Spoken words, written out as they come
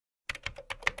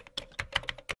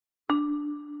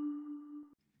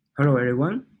Hello,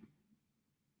 everyone.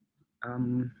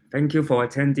 Thank you for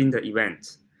attending the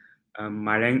event.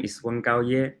 My name is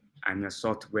Wengao. I'm a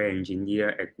software engineer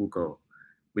at Google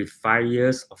with 5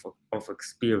 years of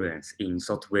experience in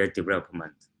software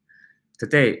development.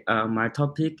 Today, my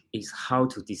topic is how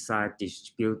to design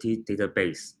distributed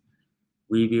database.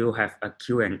 We will have a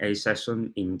Q&A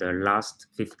session in the last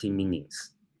 15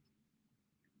 minutes.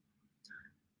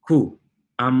 Cool.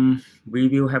 We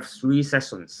will have 3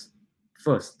 sessions.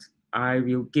 First, I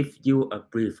will give you a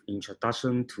brief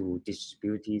introduction to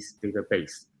distributed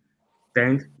database.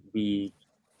 Then we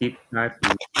deep dive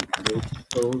into the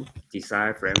logical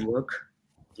design framework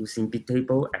using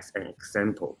Bigtable as an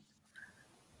example.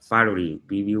 Finally,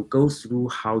 we will go through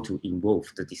how to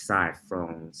evolve the design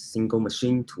from single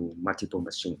machine to multiple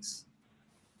machines.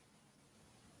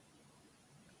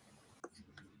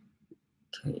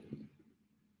 Okay.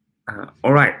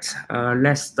 All right,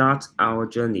 let's start our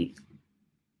journey.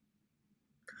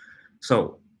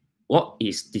 So, what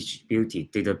is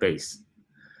distributed database?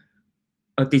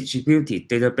 A distributed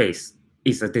database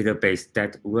is a database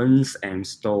that runs and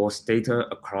stores data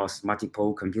across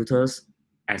multiple computers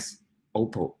as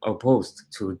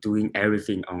opposed to doing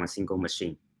everything on a single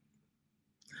machine.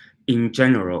 In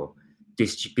general,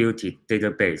 distributed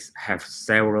databases have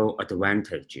several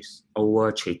advantages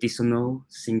over traditional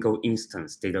single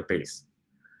instance database.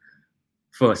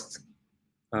 First,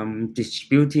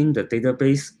 distributing the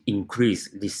database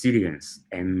increase resilience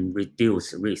and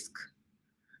reduce risk.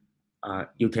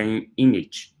 You can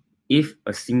imagine if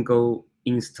a single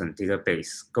instant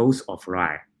database goes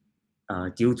offline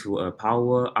due to a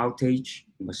power outage,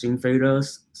 machine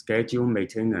failures, schedule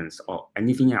maintenance, or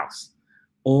anything else,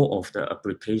 all of the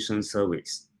application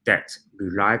service that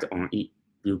relied on it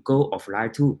will go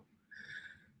offline too.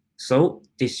 So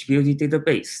distributed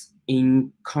database,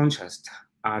 in contrast,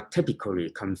 are typically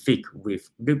configured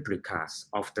with replicas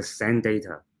of the same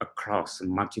data across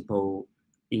multiple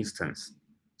instances.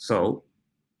 So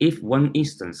if one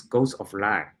instance goes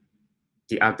offline,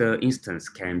 the other instance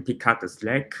can pick up the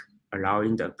slack,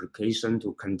 allowing the application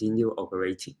to continue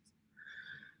operating.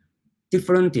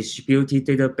 Different distributed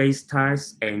database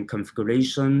types and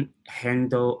configuration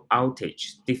handle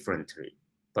outage differently,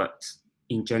 but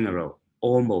in general,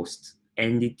 almost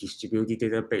any distributed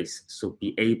database should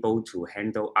be able to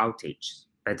handle outage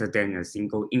better than a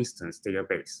single instance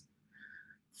database.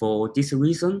 For this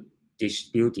reason,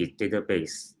 distributed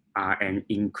databases are an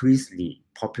increasingly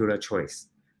popular choice,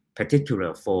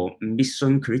 particularly for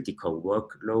mission-critical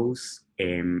workloads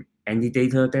and any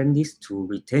data that needs to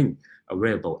retain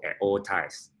available at all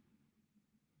times.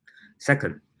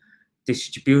 Second,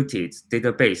 distributed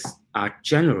databases are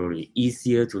generally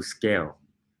easier to scale.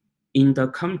 In the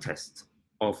context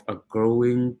of a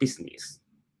growing business,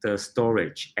 the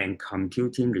storage and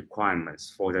computing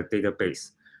requirements for the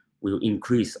database will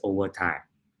increase over time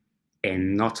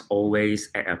and not always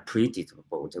at a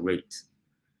predictable rate.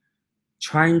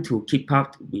 Trying to keep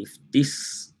up with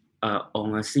this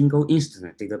on a single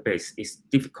instance database is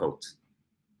difficult.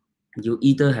 You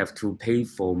either have to pay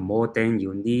for more than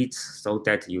you need so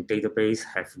that your database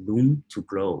have room to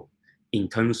grow in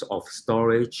terms of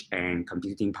storage and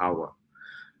computing power,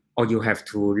 or you have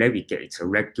to navigate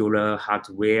regular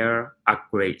hardware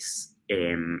upgrades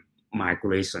and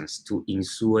migrations to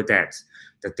ensure that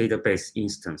the database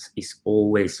instance is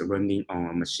always running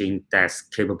on a machine that's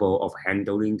capable of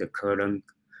handling the current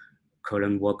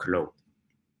workload.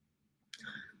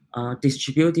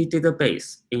 Distributed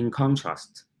database, in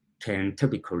contrast, can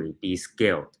typically be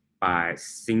scaled by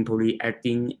simply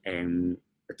adding an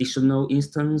additional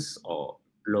instance or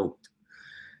load.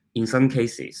 In some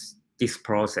cases, this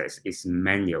process is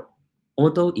manual,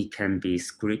 although it can be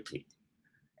scripted.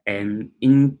 And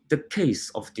in the case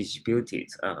of distributed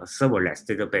serverless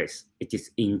database, it is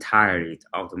entirely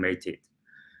automated.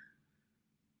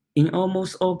 In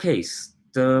almost all cases,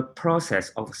 the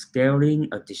process of scaling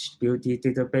a distributed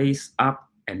database up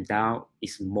and down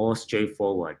is more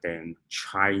straightforward than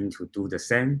trying to do the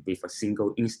same with a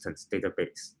single instance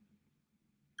database.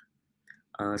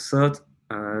 Third,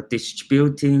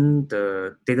 distributing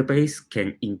the database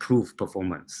can improve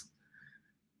performance.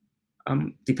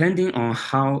 Depending on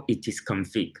how it is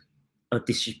configured, a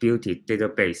distributed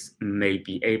database may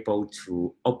be able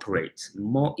to operate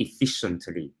more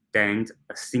efficiently than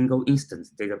a single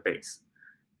instance database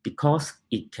because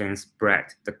it can spread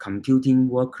the computing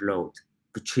workload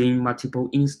between multiple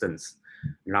instances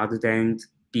rather than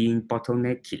being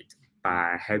bottlenecked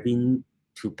by having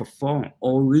to perform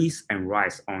all reads and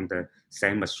writes on the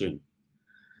same machine.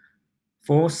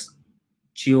 Fourth,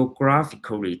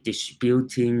 geographically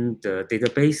distributing the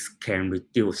database can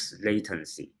reduce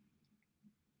latency.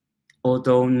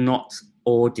 Although not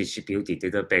all distributed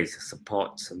databases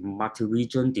support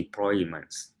multi-region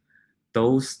deployments,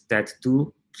 those that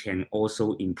do can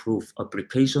also improve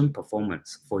application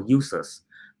performance for users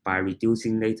by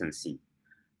reducing latency.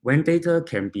 When data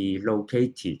can be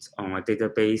located on a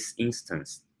database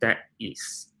instance that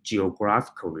is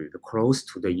geographically close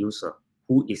to the user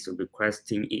who is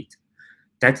requesting it,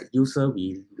 that user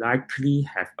will likely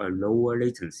have a lower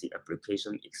latency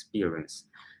application experience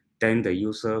than the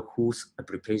user whose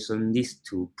application needs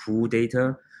to pull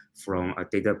data from a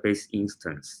database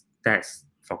instance that's,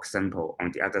 for example,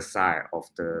 on the other side of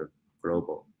the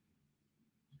global.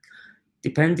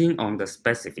 Depending on the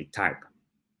specific type,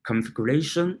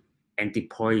 configuration, and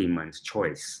deployment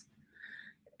choice,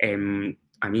 and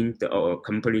the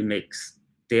company makes,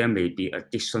 there may be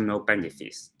additional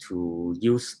benefits to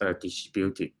use a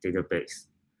distributed database.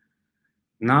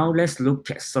 Now let's look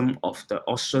at some of the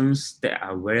options that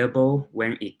are available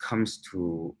when it comes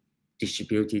to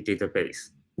distributed database.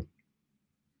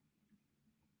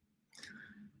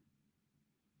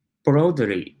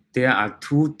 Broadly, there are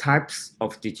two types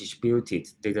of distributed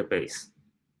database,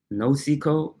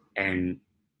 NoSQL and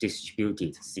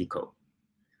distributed SQL.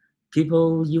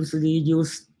 People usually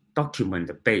use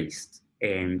document-based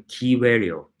and key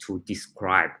value to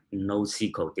describe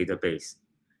NoSQL database.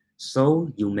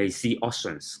 So you may see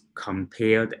options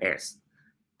compared as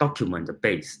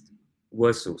document-based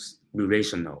versus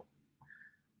relational.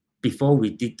 Before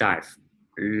we deep dive,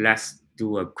 let's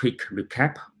do a quick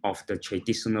recap of the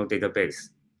traditional database,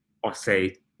 or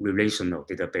say relational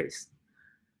database.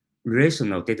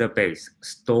 Relational database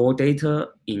store data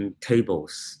in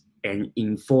tables and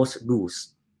enforce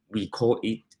rules. We call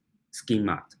it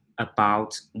schema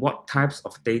about what types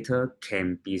of data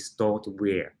can be stored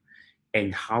where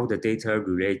and how the data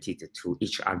related to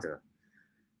each other.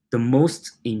 The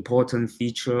most important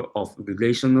feature of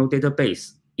relational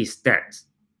database is that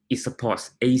it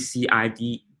supports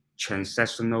ACID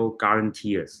transactional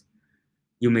guarantees.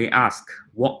 You may ask,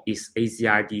 what is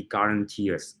ACID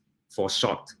guarantees for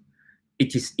short?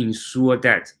 It is ensure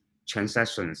that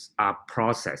transactions are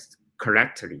processed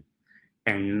correctly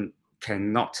and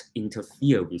cannot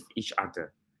interfere with each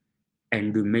other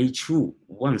and remain true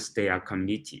once they are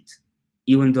committed,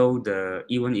 even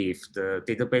if the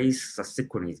database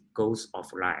subsequently goes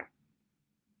offline.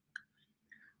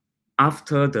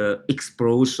 After the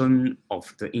explosion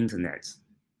of the internet,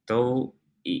 though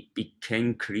it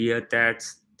became clear that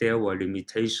there were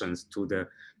limitations to the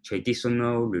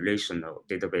traditional relational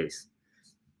database.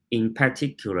 In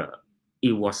particular,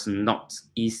 it was not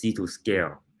easy to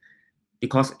scale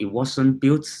because it wasn't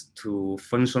built to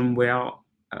function well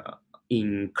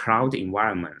in cloud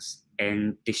environments,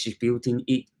 and distributing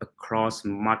it across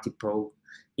multiple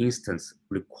instances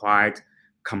required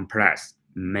complex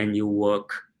manual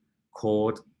work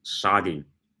called sharding.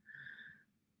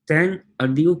 Then a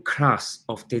new class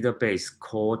of database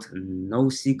called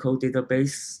NoSQL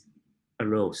database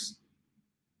arose.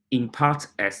 In part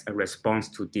as a response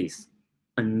to this,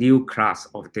 a new class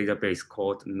of database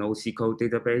called NoSQL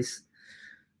database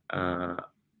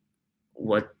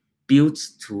were built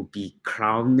to be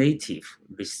cloud native,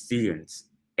 resilient,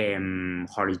 and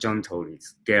horizontally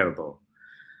scalable.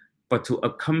 But to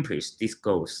accomplish these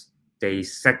goals, they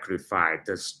sacrificed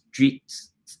the strict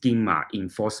schema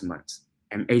enforcement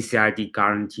and ACID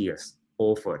guarantees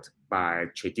offered by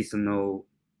traditional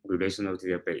relational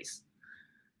database,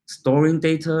 storing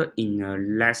data in a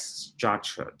less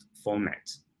structured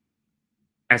format.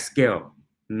 At scale,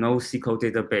 NoSQL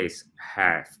database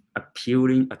have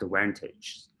appealing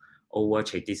advantages over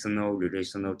traditional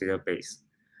relational database,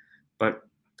 but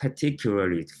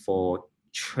particularly for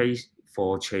transactional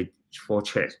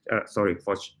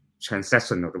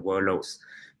workloads,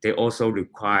 they also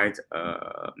required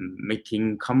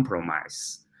making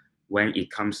compromise when it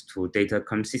comes to data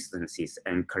consistencies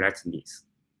and correctness.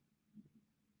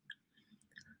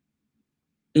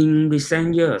 In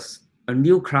recent years, a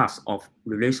new class of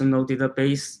relational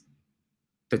database,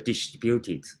 the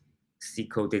distributed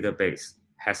SQL database,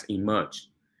 has emerged,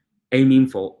 aiming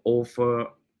for offer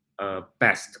a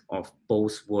best of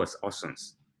both worlds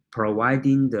options,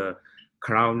 providing the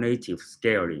cloud-native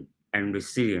scaling and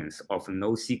resilience of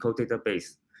NoSQL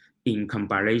database in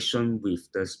combination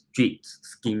with the strict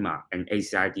schema and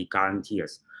ACID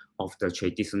guarantees of the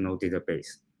traditional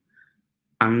database.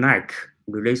 Unlike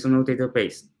relational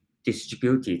database,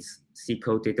 distributed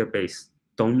SQL database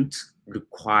don't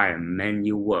require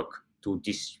manual work to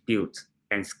distribute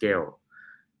and scale,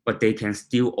 but they can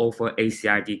still offer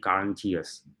ACID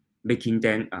guarantees, making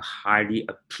them a highly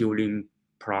appealing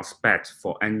prospect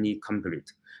for any company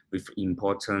with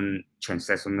important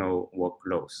transactional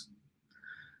workloads.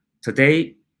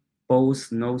 Today,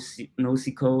 both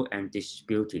NoSQL and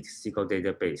distributed SQL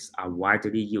database are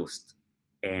widely used,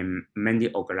 and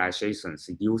many organizations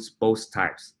use both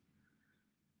types.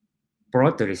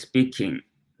 Broadly speaking,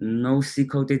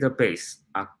 NoSQL database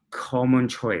are common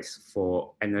choice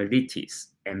for analytics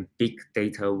and big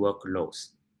data workloads,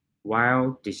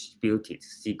 while distributed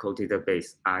SQL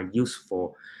database are used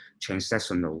for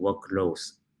transactional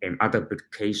workloads and other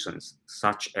applications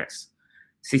such as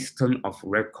system of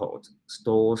record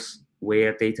stores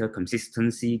where data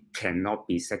consistency cannot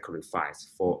be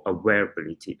sacrificed for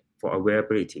availability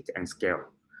and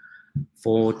scale.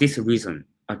 For this reason,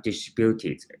 a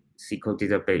distributed SQL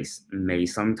database may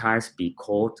sometimes be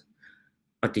called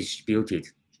a distributed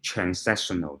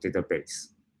transactional database.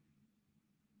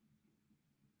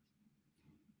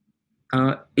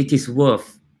 It is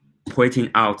worth pointing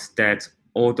out that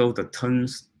although the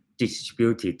terms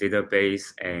distributed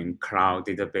database and cloud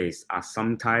database are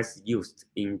sometimes used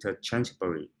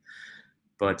interchangeably,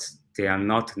 but they are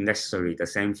not necessarily the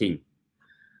same thing.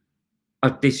 A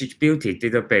distributed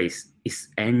database is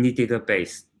any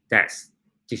database that's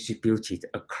distributed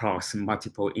across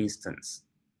multiple instances.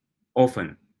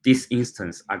 Often, these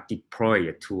instances are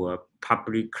deployed to a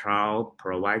public cloud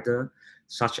provider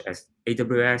such as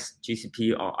AWS,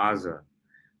 GCP, or other,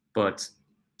 but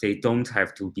they don't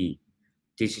have to be.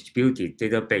 Distributed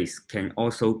database can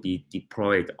also be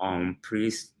deployed on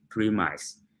premise,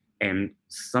 and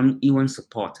some even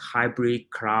support hybrid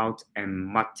cloud and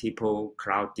multiple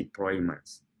cloud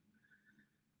deployments.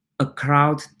 A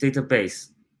cloud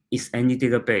database is any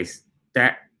database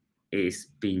that is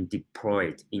being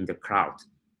deployed in the cloud,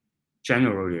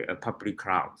 generally a public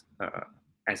cloud,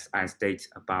 as I stated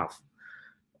above,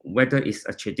 whether it's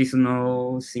a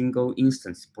traditional single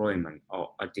instance deployment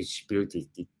or a distributed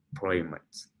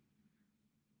deployment.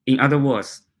 In other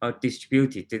words, a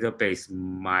distributed database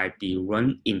might be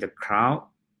run in the cloud,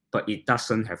 but it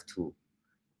doesn't have to.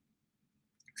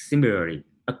 Similarly,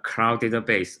 a cloud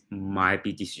database might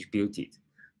be distributed,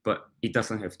 but it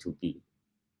doesn't have to be.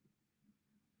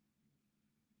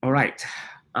 All right,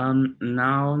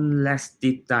 now let's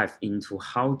deep dive into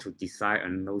how to design a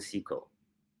NoSQL.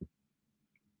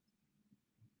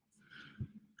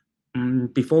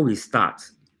 Before we start,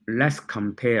 let's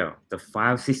compare the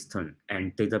file system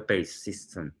and database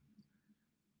system.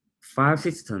 File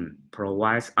system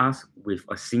provides us with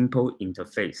a simple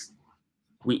interface.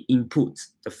 We input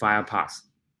the file path,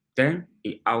 then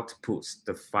it outputs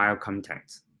the file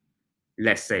content.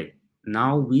 Let's say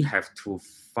now we have to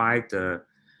find the,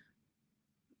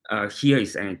 here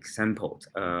is an example.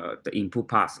 The input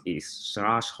path is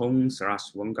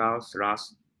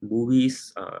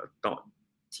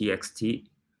 /home/Wengao/movies.txt.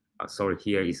 Sorry,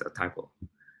 here is a typo.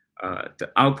 The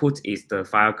output is the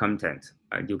file content.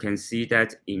 You can see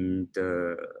that in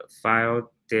the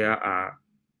file, there are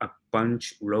a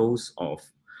bunch rows of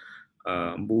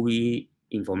movie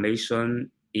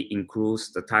information. It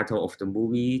includes the title of the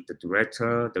movie, the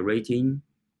director, the rating.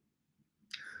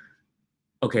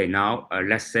 Okay, now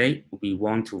let's say we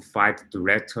want to find the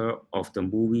director of the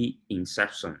movie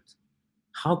Inception.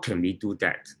 How can we do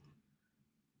that?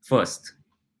 First,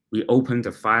 we open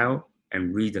the file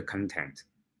and read the content.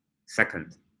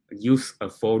 Second, use a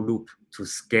for loop to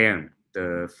scan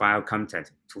the file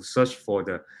content to search for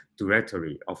the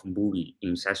directory of movie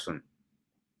Inception.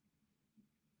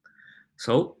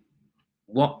 So,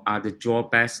 what are the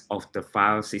drawbacks of the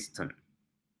file system?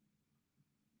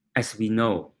 As we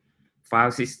know,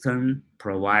 file system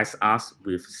provides us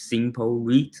with simple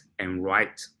read and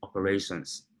write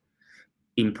operations.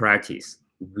 In practice,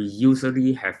 we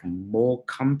usually have more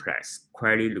complex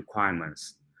query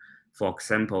requirements. For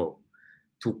example,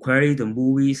 to query the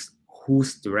movies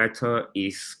whose director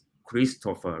is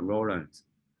Christopher Nolan,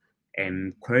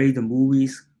 and query the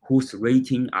movies whose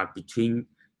rating are between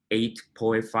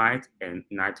 8.5 and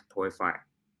 9.5.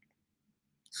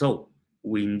 So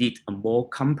we need a more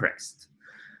complex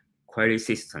query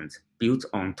system built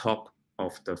on top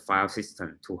of the file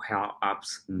system to help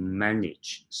us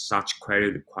manage such query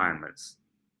requirements.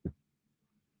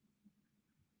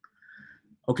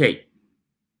 Okay,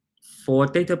 for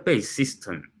database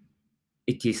system,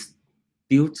 it is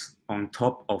built on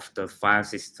top of the file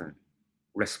system,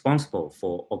 responsible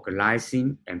for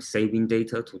organizing and saving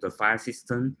data to the file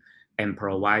system and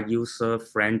provide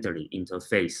user-friendly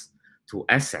interface to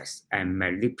access and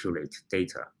manipulate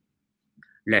data.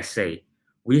 Let's say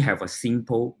we have a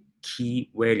simple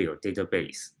key value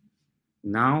database.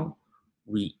 Now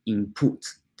we input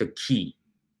the key,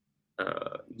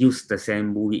 use the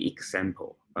same movie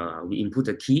example. We input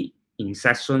the key,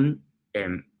 insertion,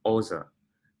 and author.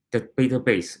 The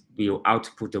database will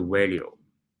output the value.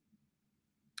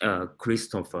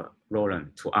 Christopher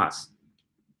Roland to us.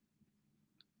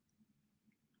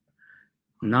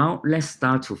 Now let's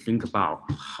start to think about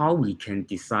how we can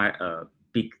design a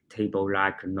big table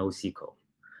like NoSQL.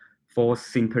 For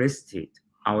simplicity,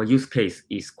 our use case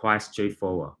is quite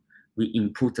straightforward. We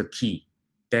input a key,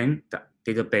 then the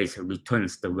database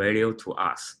returns the value to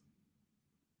us.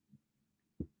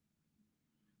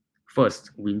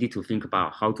 First, we need to think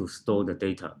about how to store the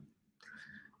data.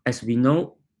 As we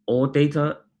know, all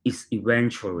data is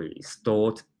eventually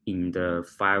stored in the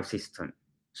file system.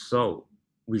 So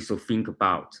we should think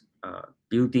about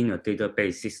building a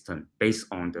database system based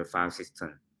on the file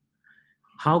system.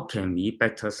 How can we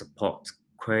better support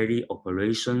query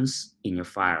operations in a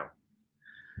file?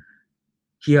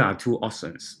 Here are two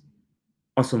options.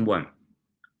 Option one,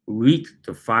 read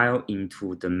the file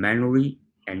into the memory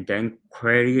and then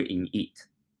query in it.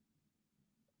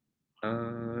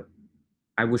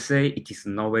 I would say it is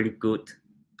not very good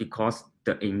because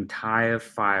the entire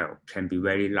file can be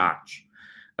very large.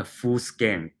 A full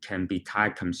scan can be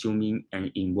time-consuming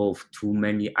and involve too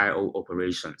many I/O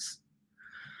operations.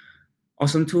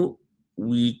 Option two,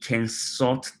 we can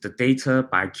sort the data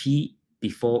by key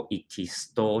before it is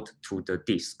stored to the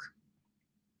disk.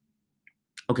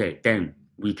 Okay, then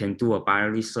we can do a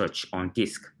binary search on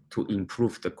disk to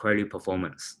improve the query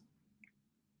performance.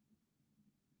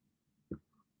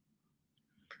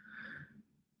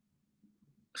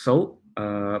 So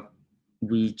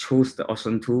we chose the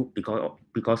option two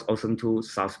because option two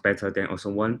sounds better than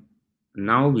option one.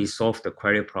 Now we solve the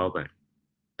query problem.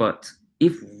 But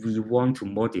if we want to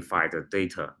modify the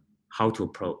data, how to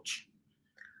approach?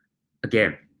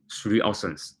 Again, three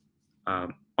options.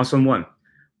 Option one,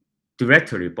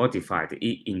 directly modify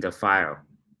it in the file.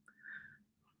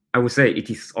 I would say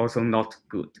it is also not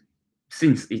good,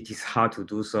 since it is hard to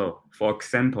do so. For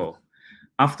example,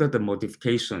 after the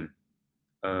modification,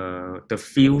 the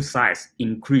field size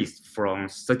increased from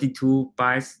 32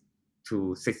 bytes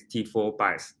to 64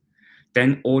 bytes.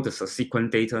 Then all the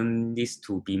subsequent data needs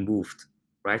to be moved,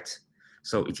 right?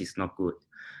 So it is not good.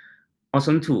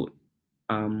 Option two,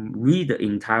 read the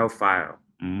entire file,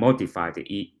 modify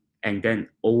it, and then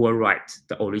overwrite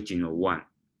the original one.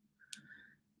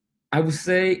 I would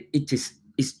say it is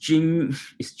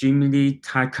extremely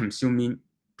time-consuming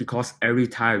because every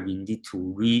time we need to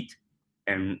read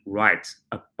and write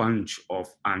a bunch of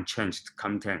unchanged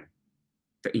content,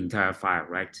 the entire file,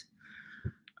 right?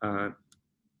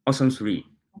 Option three,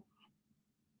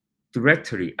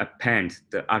 directly append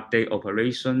the update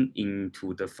operation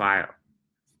into the file.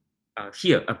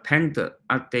 Here, append the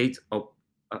update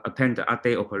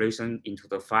operation into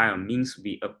the file means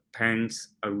we append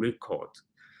a record.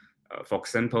 For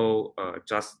example,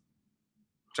 just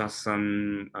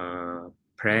some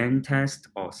plain text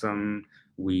or some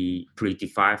we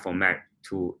predefine format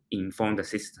to inform the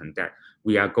system that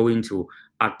we are going to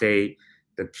update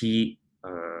the key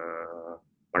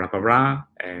blah blah blah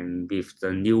and with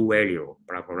the new value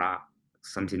blah blah blah,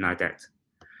 something like that.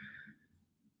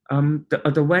 The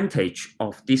advantage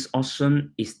of this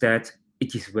option is that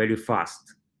it is very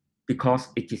fast because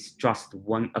it is just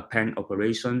one append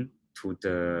operation to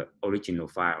the original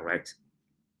file, right?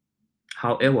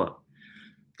 However,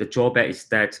 the drawback is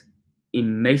that it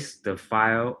makes the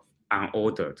file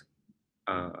unordered.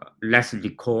 Let's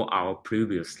recall our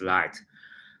previous slide.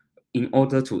 In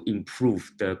order to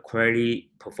improve the query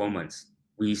performance,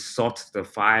 we sort the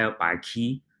file by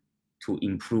key to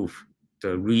improve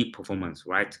the read performance,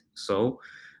 right? So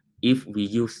if we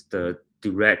use the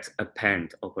direct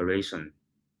append operation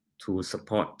to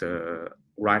support the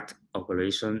write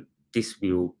operation, this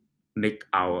will make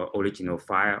our original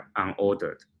file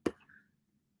unordered.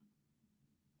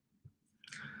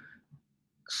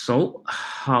 So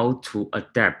how to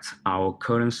adapt our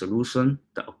current solution,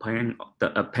 the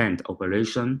append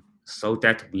operation, so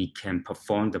that we can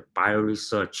perform the binary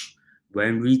search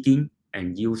when reading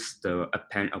and use the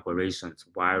append operations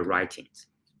while writing?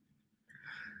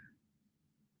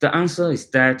 The answer is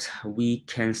that we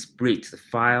can split the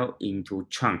file into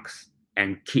chunks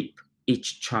and keep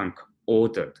each chunk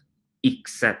ordered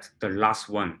except the last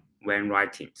one when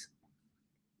writing.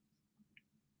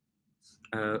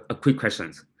 A quick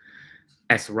question.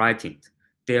 As writing,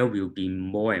 there will be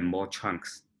more and more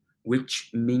chunks, which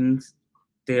means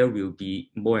there will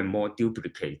be more and more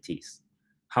duplicates.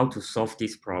 How to solve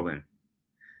this problem?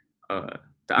 The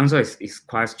answer is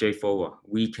quite straightforward.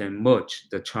 We can merge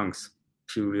the chunks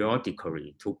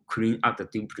periodically to clean up the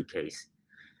duplicates,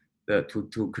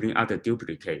 to clean up the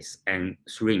duplicates and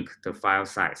shrink the file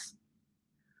size.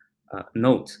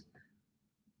 Note,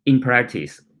 in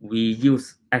practice, we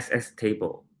use SS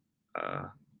table.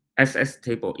 SS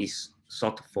table is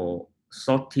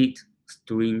sorted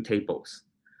string tables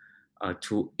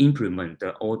to implement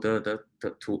the ordered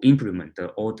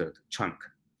chunk.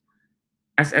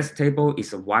 SS table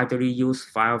is a widely used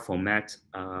file format.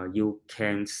 You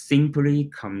can simply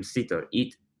consider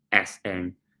it as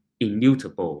an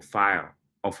immutable file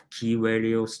of key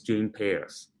value string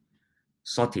pairs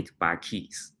sorted by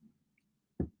keys.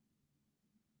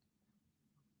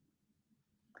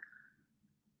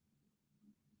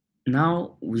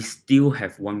 Now we still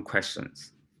have one question.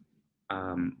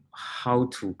 How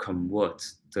to convert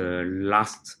the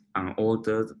last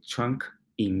unordered chunk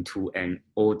into an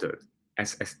ordered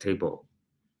SS table.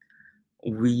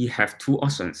 We have two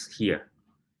options here.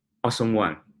 Option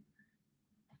one,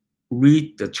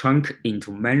 read the chunk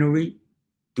into memory,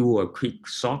 do a quick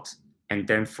sort, and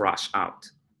then flush out.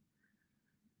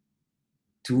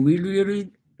 Do we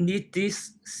really need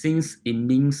this, since it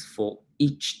means for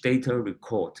each data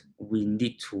record, we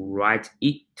need to write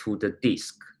it to the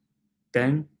disk?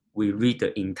 Then we read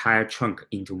the entire chunk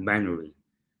into memory,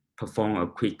 perform a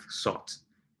quick sort,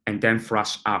 and then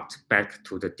flush out back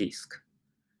to the disk.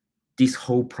 This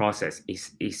whole process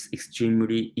is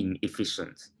extremely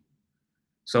inefficient.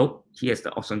 So here's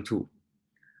the option two.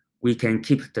 We can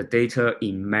keep the data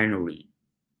in memory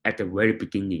at the very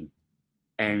beginning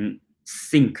and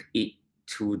sync it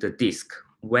to the disk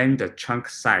when the chunk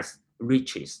size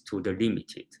reaches to the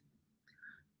limited.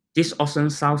 This option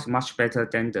sounds much better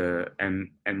than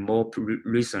and more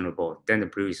reasonable than the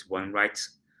previous one, right?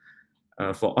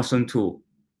 For option two,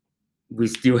 we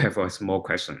still have a small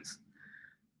questions.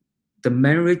 The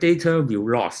memory data will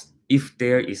lose if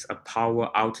there is a power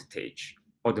outage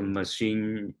or the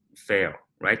machine fail,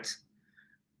 right?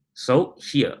 So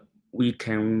here we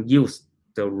can use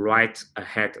the write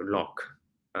ahead lock,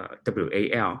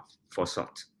 WAL for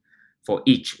short. For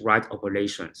each write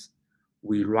operations,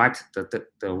 we write the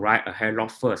write ahead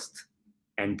log first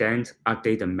and then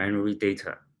update the memory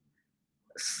data.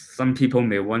 Some people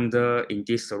may wonder, in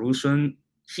this solution,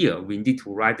 here we need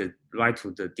to write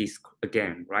to the disk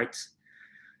again, right?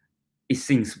 It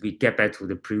seems we get back to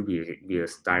the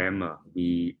previous dilemma.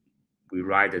 We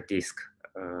write the disk,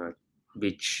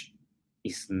 which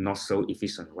is not so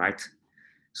efficient, right?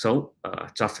 So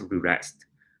just relax.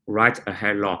 Write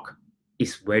ahead lock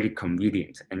is very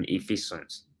convenient and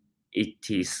efficient. It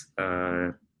is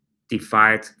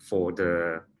defined for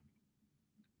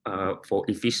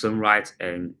efficient write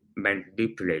and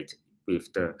manipulate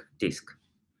with the disk.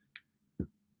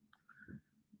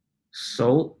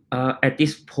 So at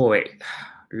this point,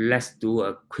 let's do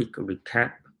a quick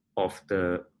recap of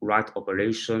the write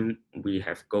operation we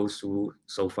have gone through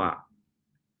so far.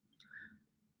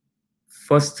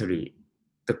 Firstly,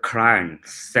 the client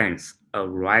sends a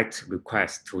write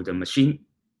request to the machine.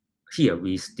 Here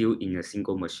we still in a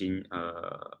single machine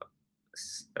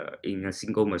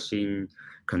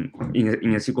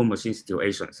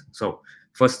situations. So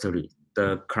firstly,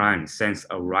 the client sends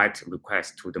a write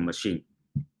request to the machine.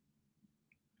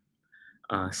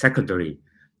 Secondly,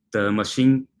 the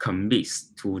machine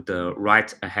commits to the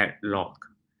write ahead log.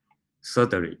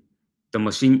 Thirdly, the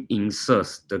machine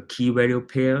inserts the key value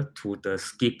pair to the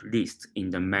skip list in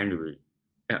the memory.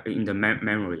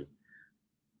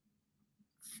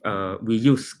 We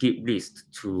use skip list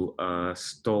to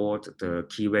store the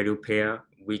key value pair,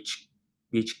 which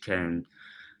can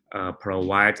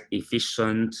provide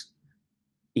efficient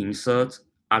insert,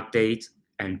 update,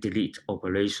 and delete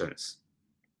operations.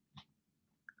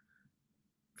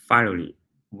 Finally,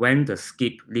 when the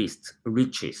skip list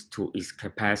reaches to its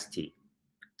capacity,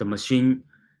 the machine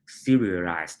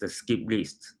serializes the skip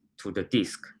list to the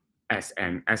disk as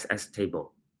an SS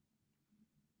table.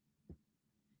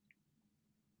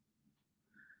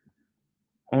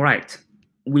 All right,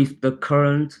 with the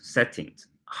current settings,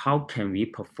 how can we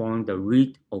perform the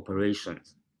read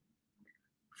operations?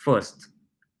 First,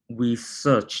 we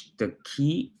search the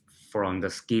key from the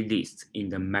skip list in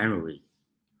the memory.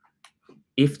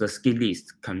 If the skip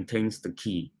list contains the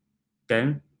key,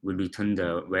 then we return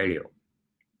the value.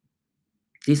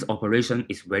 This operation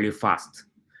is very fast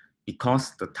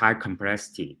because the time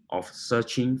complexity of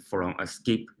searching from a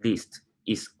skip list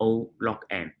is O log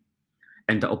n,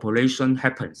 and the operation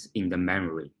happens in the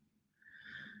memory.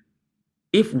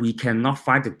 If we cannot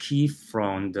find the key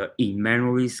from the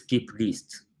in-memory skip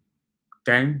list,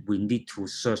 then we need to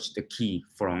search the key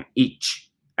from each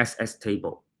SS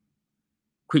table.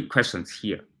 Quick questions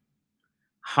here.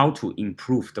 How to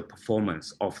improve the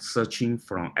performance of searching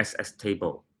from SS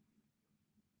table?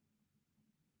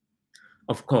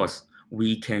 Of course,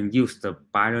 we can use the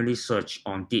binary search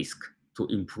on disk to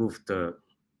improve the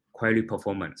query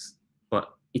performance,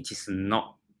 but it is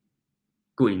not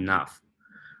good enough.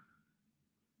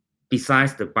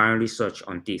 Besides the binary search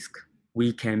on disk,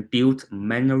 we can build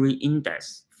memory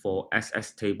index for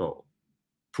SS table.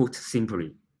 Put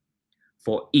simply,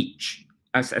 for each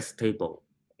SS table,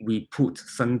 we put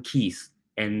some keys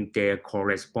and their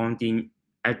corresponding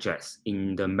address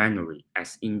in the memory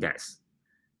as index.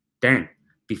 Then,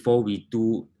 before we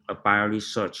do a binary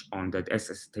search on the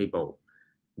SS table,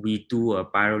 we do a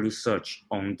binary search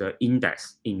on the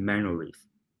index in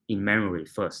memory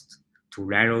first to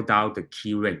narrow down the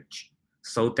key range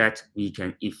so that we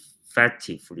can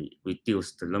effectively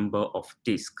reduce the number of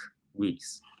disk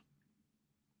reads.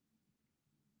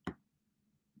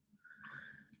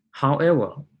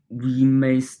 However, we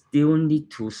may still need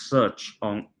to search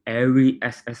on every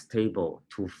SS table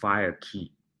to find a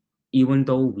key. Even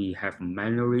though we have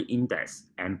memory index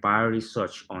and binary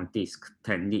search on disk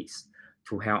techniques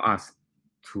to help us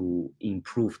to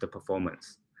improve the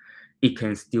performance, it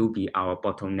can still be our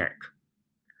bottleneck.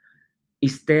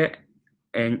 Is there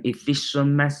an efficient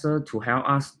method to help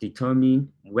us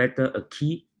determine whether a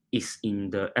key is in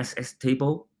the SS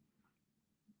table?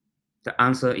 The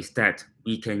answer is that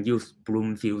we can use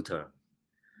Bloom filter.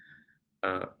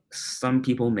 Some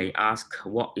people may ask,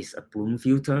 what is a Bloom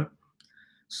filter?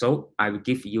 So I will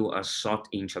give you a short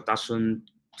introduction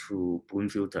to Bloom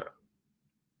filter.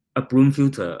 A Bloom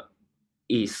filter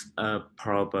is a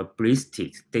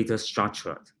probabilistic data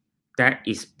structure that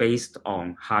is based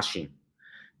on hashing.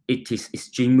 It is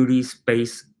extremely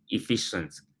space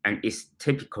efficient and is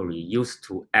typically used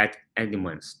to add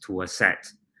elements to a set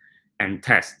and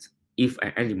test if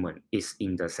an element is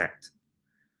in the set.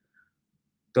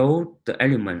 Though the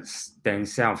elements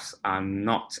themselves are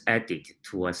not added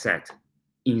to a set,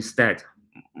 instead,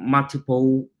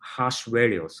 multiple hash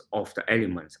values of the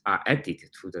elements are added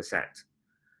to the set.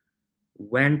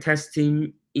 When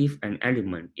testing if an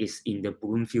element is in the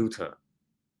Bloom filter,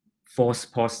 false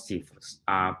positives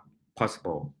are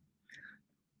possible.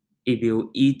 It will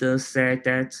either say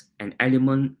that an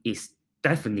element is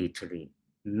definitely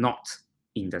not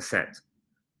in the set,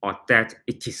 or that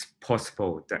it is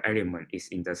possible the element is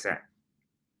in the set.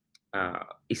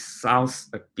 It sounds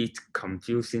a bit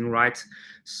confusing, right?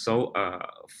 So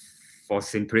for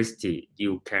simplicity,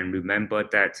 you can remember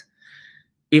that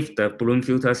if the Bloom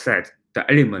filter said the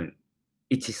element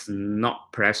it is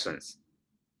not present,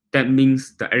 that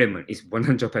means the element is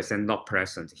 100% not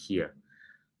present here.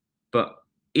 But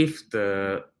if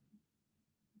the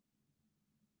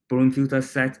Bloom filter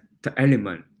said the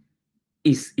element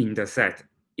is in the set,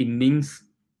 it means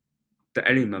the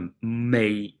element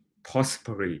may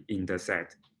possibly in the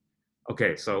set.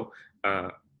 Okay, so I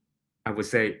would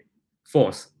say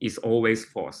false is always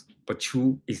false, but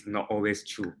true is not always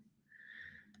true.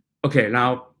 Okay,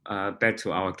 now back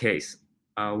to our case.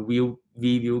 We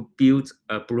will build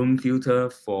a Bloom filter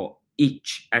for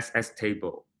each SS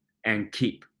table and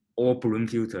keep all Bloom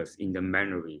filters in the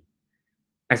memory.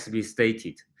 As we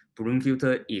stated, Bloom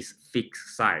filter is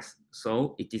fixed size,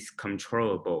 so it is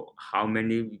controllable how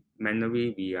many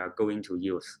memory we are going to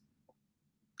use.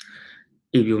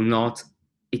 It will not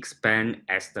expand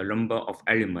as the number of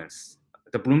elements.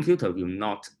 The Bloom filter will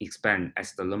not expand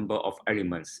as the number of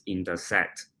elements in the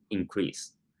set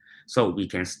increase. So we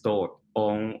can store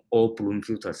on all Bloom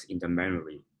filters in the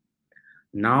memory.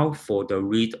 Now for the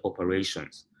read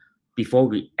operations, before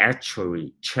we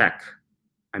actually check,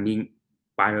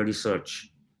 binary search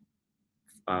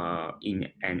in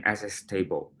an SS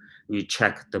table, we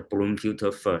check the Bloom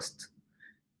filter first.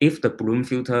 If the Bloom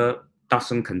filter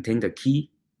doesn't contain the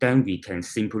key, then we can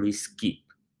simply skip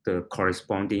the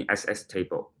corresponding SS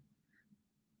table.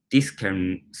 This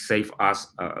can save us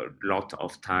a lot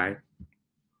of time.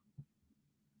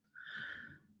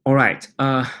 All right,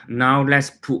 now let's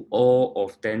put all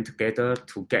of them together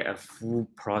to get a full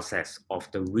process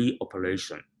of the read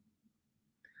operation.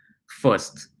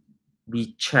 First,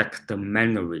 we check the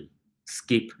memory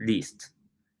skip list.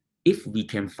 If we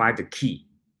can find the key,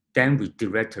 then we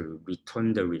directly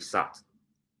return the result.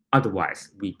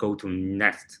 Otherwise, we go to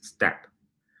next step.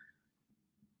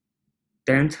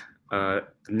 Then, the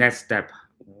next step,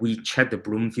 we check the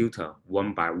Bloom filter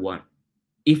one by one.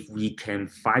 If we can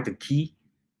find the key,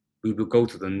 we will go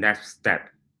to the next step.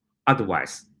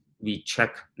 Otherwise, we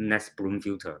check next Bloom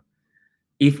filter.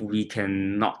 If we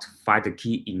cannot find the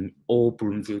key in all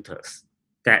Bloom filters,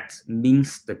 that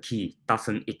means the key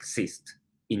doesn't exist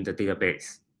in the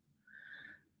database.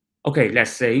 Okay,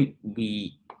 let's say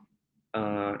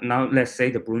let's say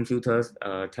the Bloom filter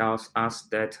tells us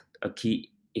that a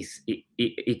key is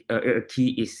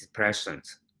present.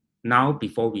 Now,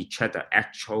 before we check the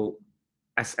actual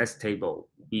SS table,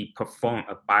 we perform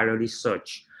a binary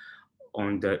search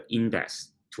on the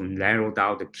index to narrow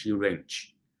down the key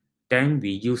range. Then we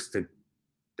use the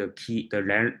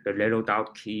narrow down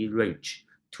key range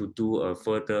to do a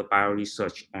further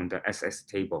bioresearch on the SS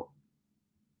table.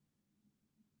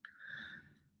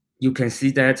 You can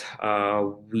see that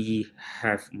we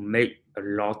have made a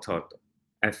lot of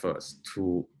efforts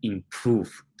to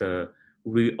improve the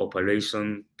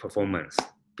reoperation performance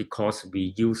because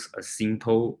we use a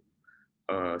simple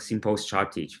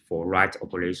strategy for write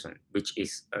operation, which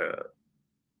is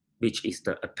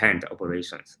the append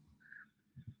operations.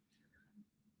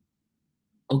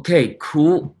 Okay,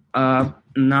 cool.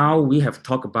 Now we have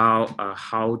talked about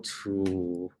how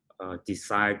to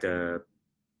decide the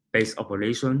base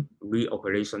operation,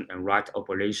 reoperation, and write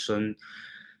operation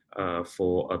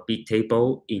for a bit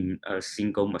table in a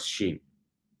single machine.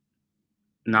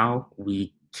 Now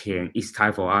it's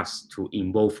time for us to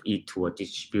involve it to a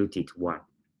distributed one.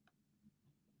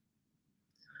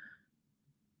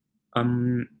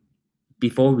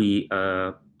 Before we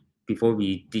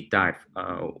deep dive,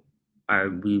 I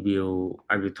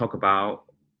will talk about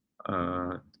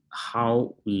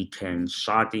how we can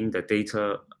sharding the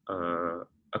data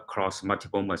across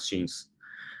multiple machines.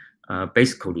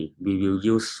 Basically, we will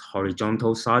use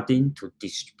horizontal sharding to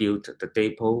distribute the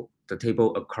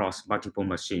table across multiple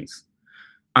machines.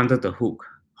 Under the hood,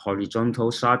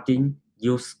 horizontal sharding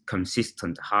use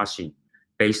consistent hashing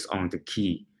based on the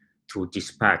key to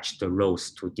dispatch the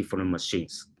rows to different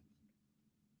machines.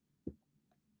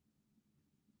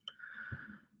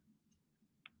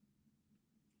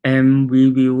 And we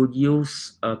will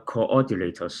use a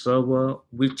coordinator server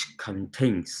which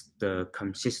contains the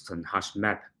consistent hash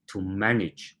map to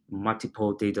manage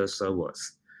multiple data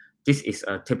servers. This is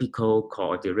a typical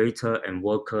coordinator and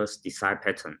workers design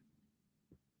pattern.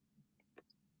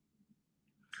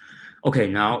 Okay,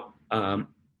 now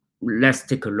let's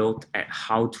take a look at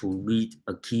how to read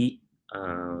a key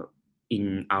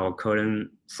in our current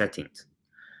settings.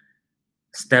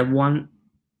 Step 1,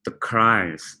 the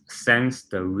client sends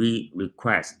the read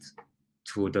request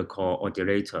to the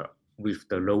coordinator with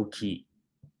the low key.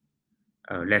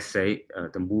 Let's say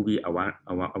the movie I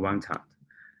want.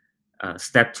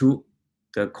 Step 2,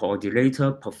 the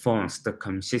coordinator performs the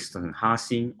consistent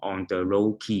hashing on the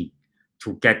low key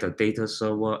to get the data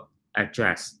server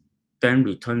address, then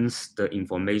returns the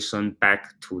information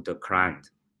back to the client.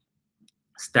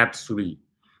 Step 3,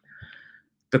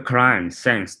 the client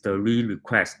sends the read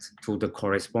request to the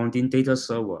corresponding data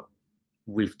server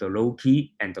with the low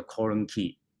key and the colon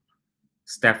key.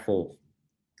 Step 4,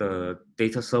 the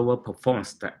data server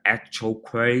performs the actual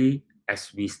query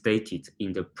as we stated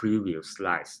in the previous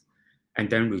slides, and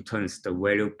then returns the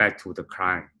value back to the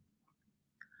client.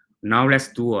 Now let's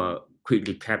do a quick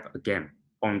recap again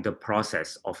on the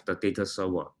process of the data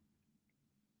server.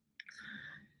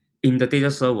 In the data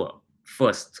server,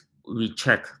 first, we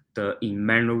check the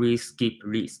in-memory skip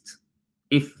list.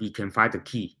 If we can find the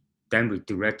key, then we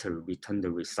directly return the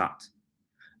result.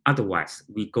 Otherwise,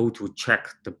 we go to check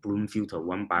the Bloom filter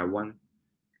one by one.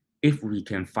 If we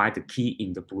can find the key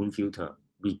in the Bloom filter,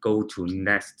 we go to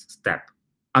next step.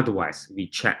 Otherwise, we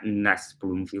check next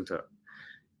Bloom filter.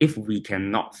 If we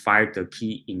cannot find the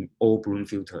key in all Bloom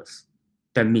filters,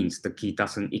 that means the key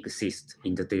doesn't exist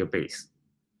in the database.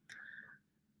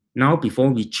 Now, before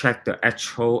we check the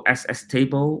actual SS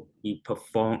table, we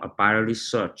perform a binary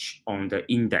search on the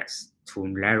index to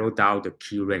narrow down the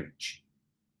key range.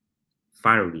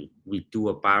 Finally, we do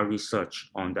a binary search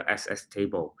on the SS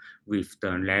table with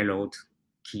the narrowed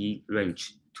key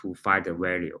range to find the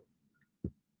value.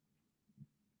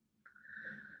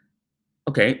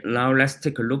 Okay, now let's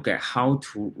take a look at how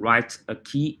to write a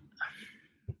key.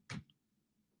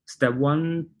 Step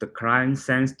 1, the client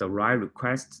sends the write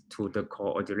request to the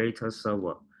coordinator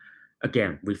server,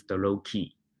 again with the low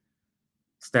key.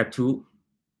 Step 2,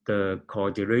 the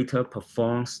coordinator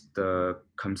performs the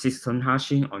consistent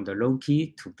hashing on the low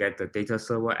key to get the data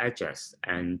server address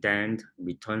and then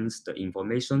returns the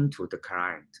information to the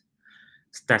client.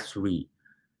 Step 3,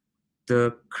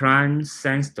 the client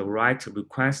sends the write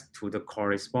request to the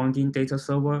corresponding data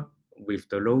server with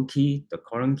the low key, the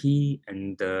colon key,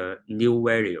 and the new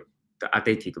value, the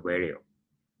updated value.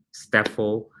 Step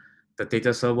 4, the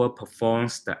data server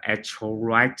performs the actual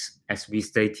write as we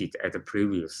stated at the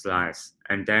previous slides,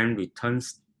 and then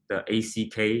returns the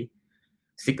ACK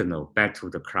signal back to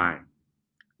the client.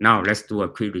 Now let's do a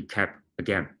quick recap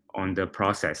again on the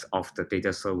process of the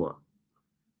data server.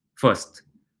 First,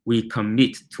 we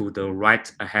commit to the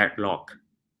write ahead log.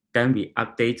 Then we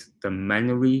update the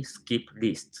memory skip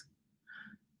list.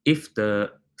 If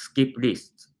the skip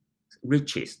list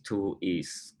reaches to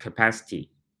its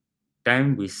capacity,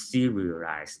 then we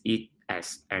serialize it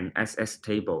as an SS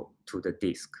table to the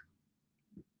disk.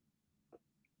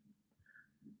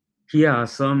 Here are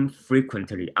some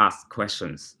frequently asked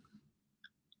questions.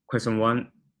 Question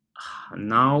 1.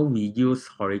 Now we use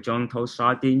horizontal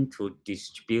sharding to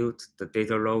distribute the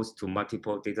data loads to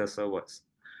multiple data servers.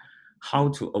 How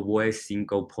to avoid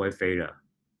single point failure?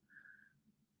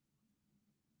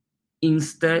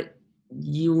 Instead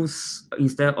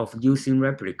of using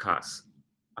replicas,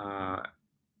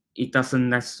 it doesn't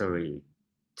necessary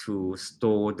to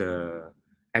store the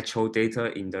actual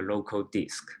data in the local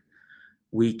disk.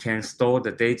 We can store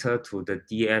the data to the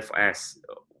DFS,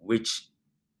 which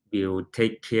will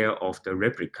take care of the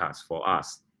replicas for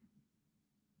us.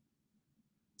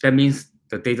 That means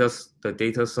the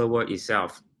data server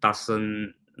itself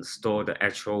doesn't store the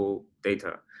actual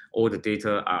data. All the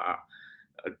data are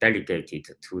delegated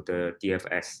to the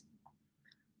DFS.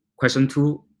 Question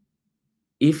 2,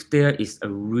 if there is a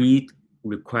read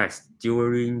request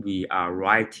during we are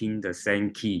writing the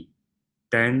same key,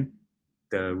 then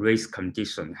the race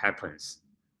condition happens.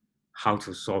 How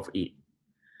to solve it?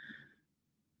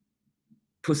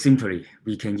 Put simply,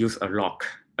 we can use a lock,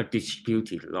 a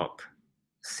distributed lock.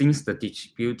 Since the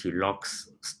distributed lock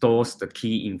stores the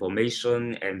key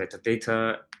information and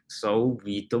metadata, so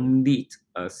we don't need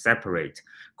a separate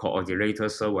coordinator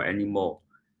server anymore.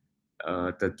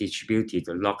 The distributed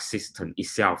lock system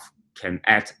itself can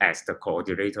act as the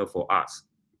coordinator for us.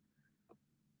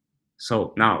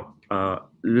 So now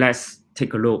let's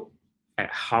take a look at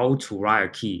how to write a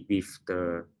key with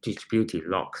the distributed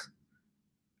locks.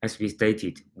 As we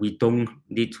stated, we don't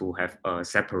need to have a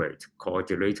separate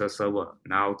coordinator server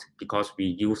now because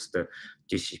we use the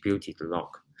distributed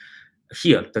lock.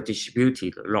 Here, the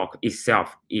distributed lock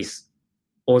itself is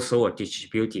also a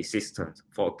distributed system.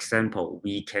 For example,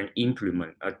 we can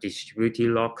implement a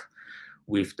distributed lock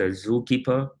with the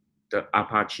Zookeeper, the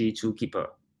Apache Zookeeper.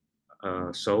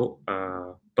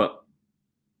 But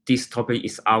this topic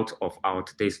is out of our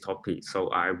today's topic, so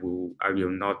I will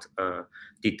not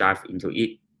deep dive into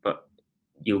it. But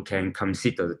you can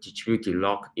consider the distributed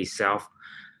lock itself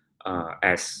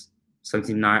as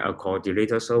something like a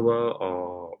coordinator server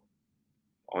or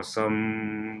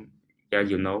some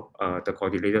the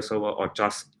coordinator server, or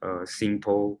just a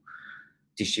simple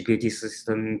distributed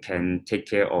system can take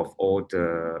care of all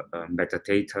the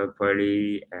metadata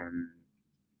query and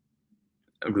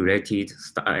related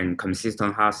and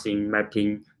consistent hashing,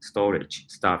 mapping, storage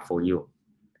stuff for you.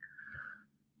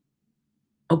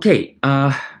 Okay,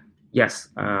 yes,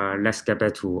 let's get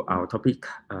back to our topic.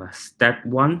 Step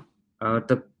 1,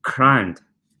 the client.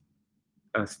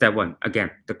 Step 1,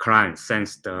 again, the client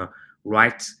sends the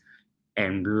write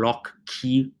and lock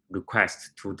key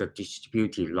request to the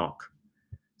distributed lock.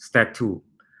 Step 2,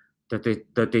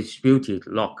 the distributed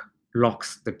lock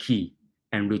locks the key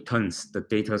and returns the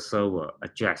data server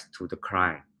address to the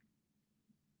client.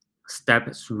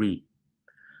 Step 3,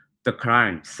 the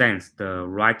client sends the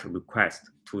write request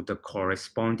to the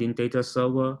corresponding data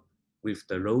server with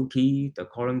the row key, the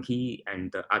column key,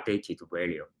 and the updated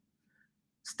value.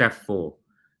 Step 4,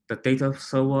 the data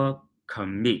server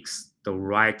commits the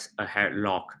write ahead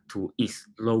lock to its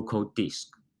local disk.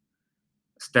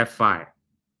 Step 5,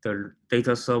 the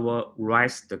data server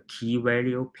writes the key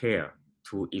value pair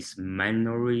to its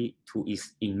in-memory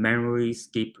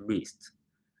skip list.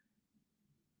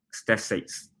 Step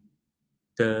 6,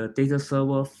 the data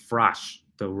server flush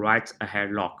the write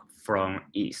ahead lock from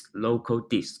its local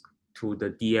disk to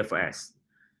the DFS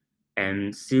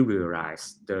and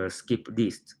serialize the skip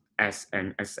list as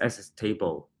an SS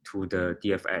table to the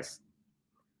DFS.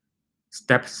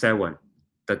 Step 7,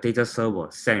 the data server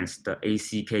sends the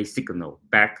ACK signal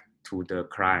back to the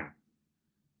client.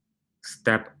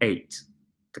 Step 8,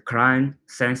 the client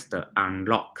sends the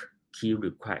unlock key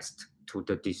request to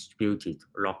the distributed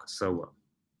lock server.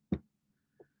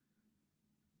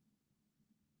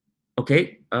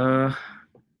 Okay,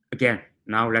 again,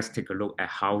 now let's take a look at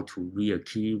how to read a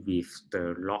key with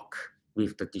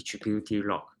the distributed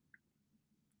lock.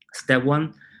 Step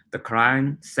 1, the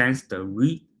client sends the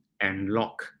read and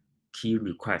lock key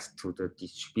request to the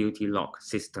distributed lock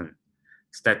system.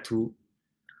 Step 2,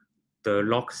 the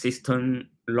lock system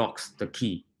locks the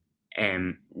key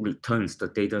and returns the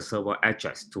data server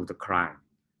address to the client.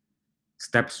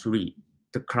 Step 3,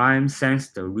 the client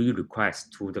sends the read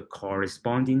request to the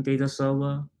corresponding data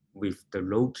server with the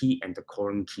row key and the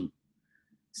column key.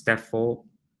 Step 4,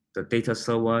 the data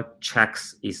server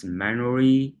checks its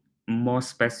memory. More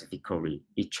specifically,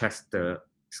 it checks the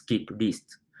skip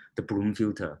list, the Bloom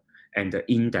filter, and the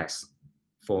index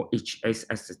for each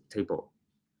SS table.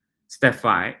 Step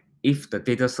 5, if the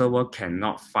data server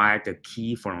cannot find the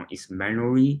key from its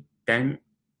memory, then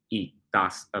it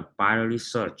does a binary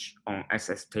search on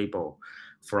access table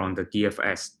from the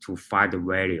DFS to find the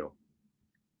value.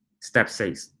 Step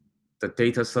 6. The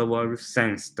data server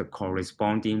sends the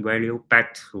corresponding value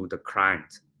back to the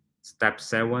client. Step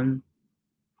 7.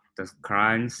 The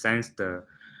client sends the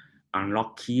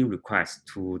unlock key request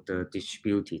to the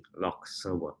distributed lock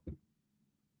server.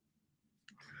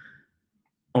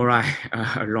 All right,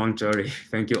 a long journey.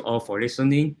 Thank you all for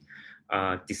listening.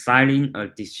 Designing a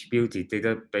distributed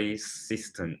database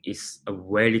system is a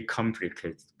very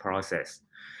complicated process.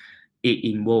 It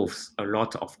involves a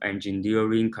lot of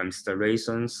engineering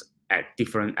considerations at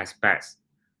different aspects.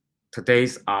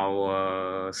 Today's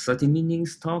our 30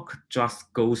 minutes talk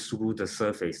just goes through the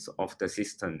surface of the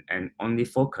system and only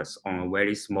focus on a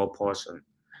very small portion,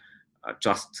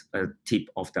 just a tip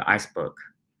of the iceberg.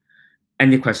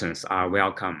 Any questions are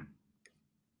welcome.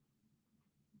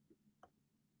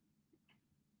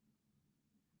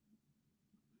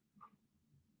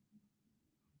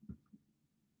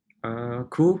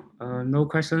 Cool, no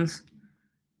questions.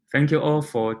 Thank you all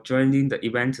for joining the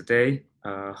event today.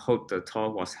 Hope the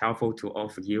talk was helpful to all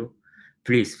of you.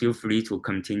 Please feel free to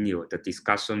continue the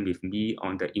discussion with me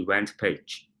on the event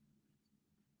page.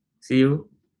 See you.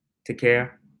 Take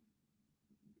care.